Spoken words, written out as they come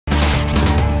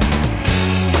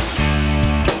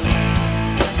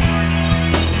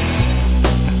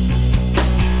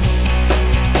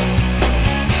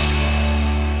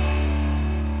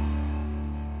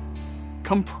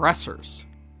compressors.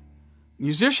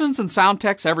 Musicians and sound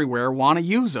techs everywhere want to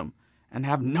use them and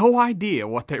have no idea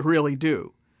what they really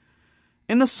do.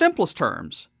 In the simplest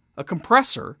terms, a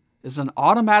compressor is an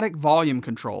automatic volume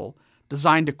control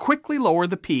designed to quickly lower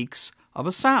the peaks of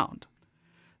a sound.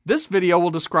 This video will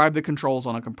describe the controls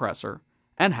on a compressor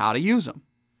and how to use them.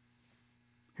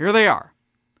 Here they are: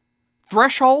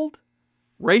 threshold,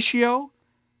 ratio,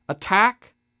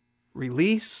 attack,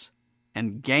 release,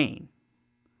 and gain.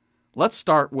 Let's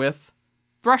start with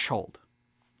threshold.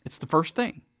 It's the first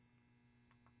thing.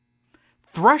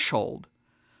 Threshold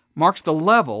marks the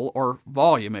level, or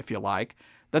volume if you like,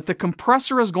 that the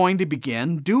compressor is going to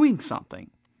begin doing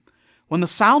something. When the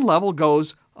sound level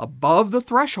goes above the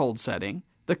threshold setting,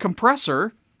 the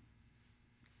compressor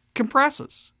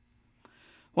compresses.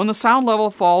 When the sound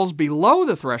level falls below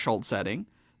the threshold setting,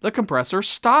 the compressor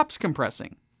stops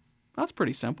compressing. That's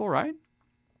pretty simple, right?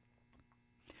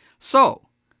 So,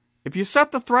 if you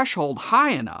set the threshold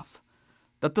high enough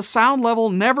that the sound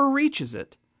level never reaches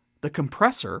it, the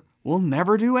compressor will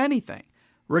never do anything,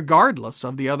 regardless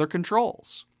of the other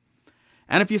controls.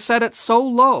 And if you set it so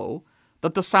low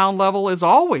that the sound level is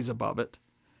always above it,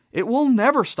 it will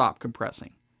never stop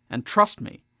compressing. And trust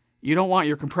me, you don't want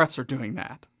your compressor doing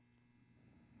that.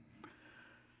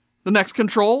 The next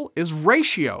control is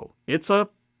ratio. It's a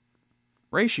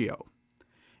ratio.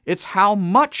 It's how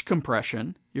much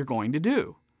compression you're going to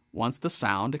do once the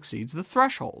sound exceeds the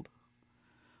threshold.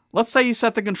 Let's say you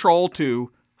set the control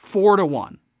to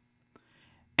 4:1.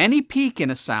 Any peak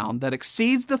in a sound that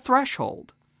exceeds the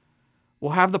threshold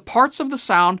will have the parts of the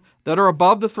sound that are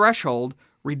above the threshold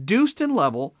reduced in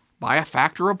level by a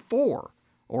factor of 4,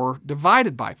 or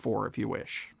divided by 4 if you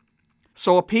wish.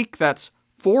 So a peak that's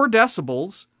 4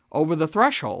 decibels over the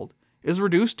threshold is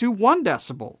reduced to 1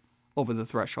 decibel over the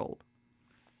threshold.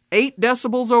 8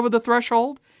 decibels over the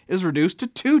threshold is reduced to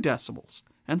 2 decibels,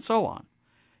 and so on.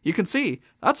 You can see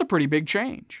that's a pretty big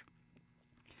change.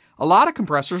 A lot of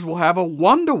compressors will have a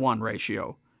 1:1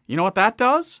 ratio. You know what that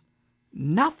does?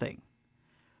 Nothing.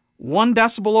 1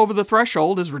 decibel over the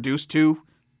threshold is reduced to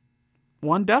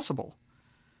 1 decibel.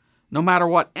 No matter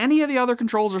what any of the other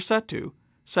controls are set to,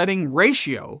 setting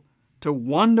ratio to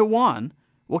 1:1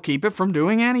 will keep it from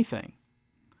doing anything.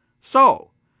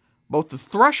 So, both the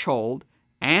threshold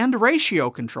and ratio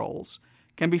controls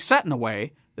can be set in a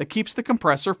way that keeps the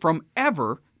compressor from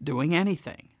ever doing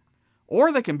anything.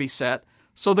 Or they can be set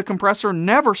so the compressor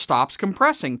never stops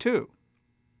compressing too.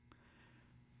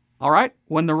 Alright,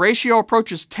 when the ratio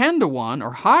approaches 10:1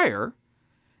 or higher,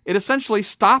 it essentially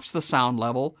stops the sound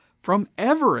level from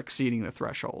ever exceeding the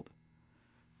threshold.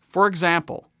 For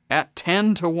example, at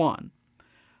 10:1,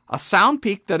 a sound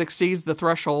peak that exceeds the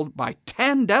threshold by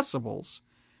 10 decibels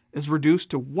is reduced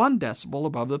to 1 decibel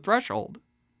above the threshold.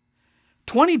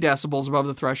 20 decibels above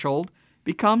the threshold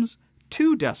becomes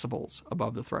 2 decibels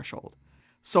above the threshold.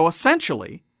 So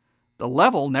essentially, the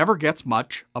level never gets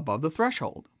much above the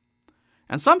threshold.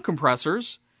 And some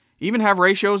compressors even have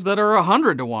ratios that are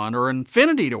 100:1 or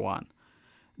infinity-to-1.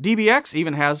 DBX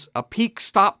even has a peak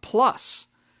stop plus.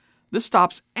 This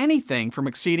stops anything from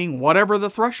exceeding whatever the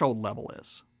threshold level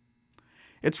is.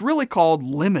 It's really called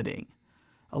limiting.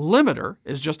 A limiter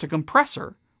is just a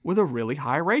compressor with a really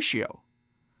high ratio.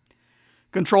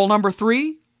 Control number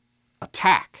 3,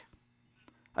 attack.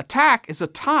 Attack is a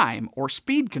time or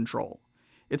speed control.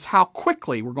 It's how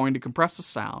quickly we're going to compress the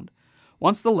sound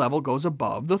once the level goes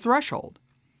above the threshold.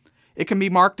 It can be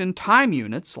marked in time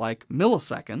units like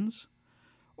milliseconds,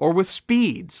 or with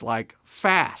speeds like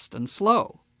fast and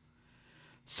slow.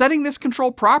 Setting this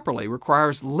control properly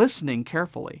requires listening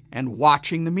carefully and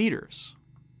watching the meters.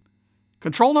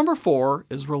 Control number 4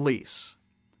 is release.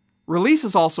 Release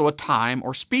is also a time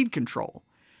or speed control.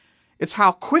 It's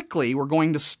how quickly we're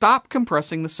going to stop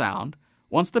compressing the sound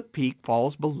once the peak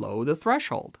falls below the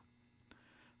threshold.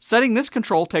 Setting this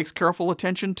control takes careful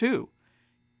attention too.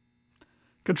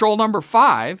 Control number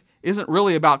 5 isn't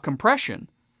really about compression,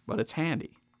 but it's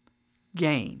handy.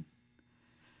 Gain.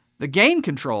 The gain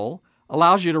control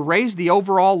allows you to raise the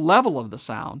overall level of the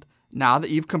sound now that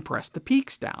you've compressed the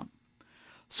peaks down.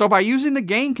 So by using the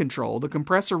gain control, the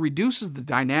compressor reduces the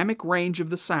dynamic range of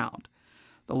the sound.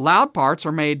 The loud parts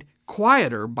are made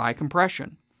quieter by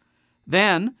compression.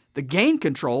 Then, the gain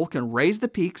control can raise the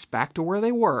peaks back to where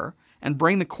they were and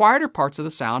bring the quieter parts of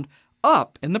the sound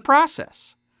up in the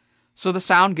process. So the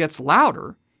sound gets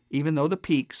louder even though the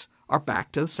peaks are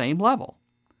back to the same level.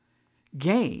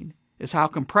 Gain is how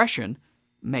compression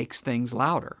makes things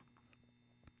louder.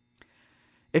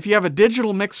 If you have a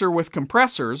digital mixer with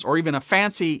compressors or even a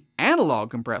fancy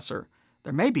analog compressor,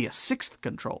 there may be a 6th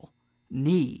control,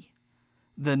 knee.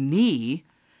 The knee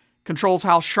controls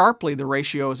how sharply the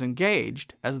ratio is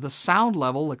engaged as the sound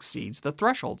level exceeds the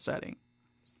threshold setting.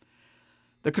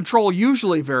 The control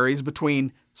usually varies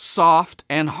between soft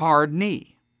and hard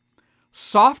knee.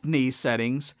 Soft knee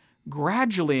settings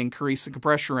gradually increase the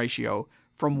compression ratio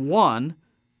from 1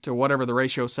 to whatever the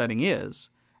ratio setting is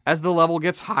as the level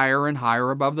gets higher and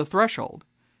higher above the threshold.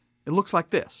 It looks like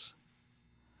this.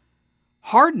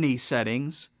 Hard knee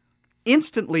settings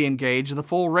instantly engage the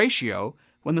full ratio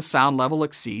when the sound level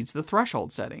exceeds the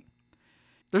threshold setting.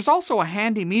 There's also a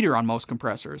handy meter on most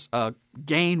compressors, a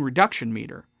gain reduction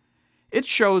meter. It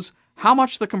shows how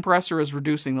much the compressor is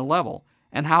reducing the level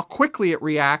and how quickly it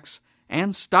reacts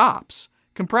and stops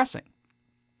compressing.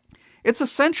 It's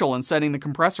essential in setting the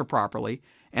compressor properly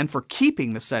and for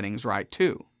keeping the settings right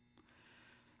too.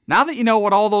 Now that you know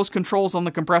what all those controls on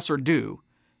the compressor do,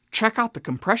 check out the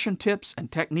compression tips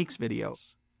and techniques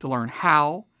videos to learn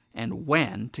how and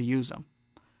when to use them.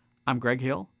 I'm Greg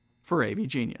Hill for AV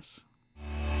Genius.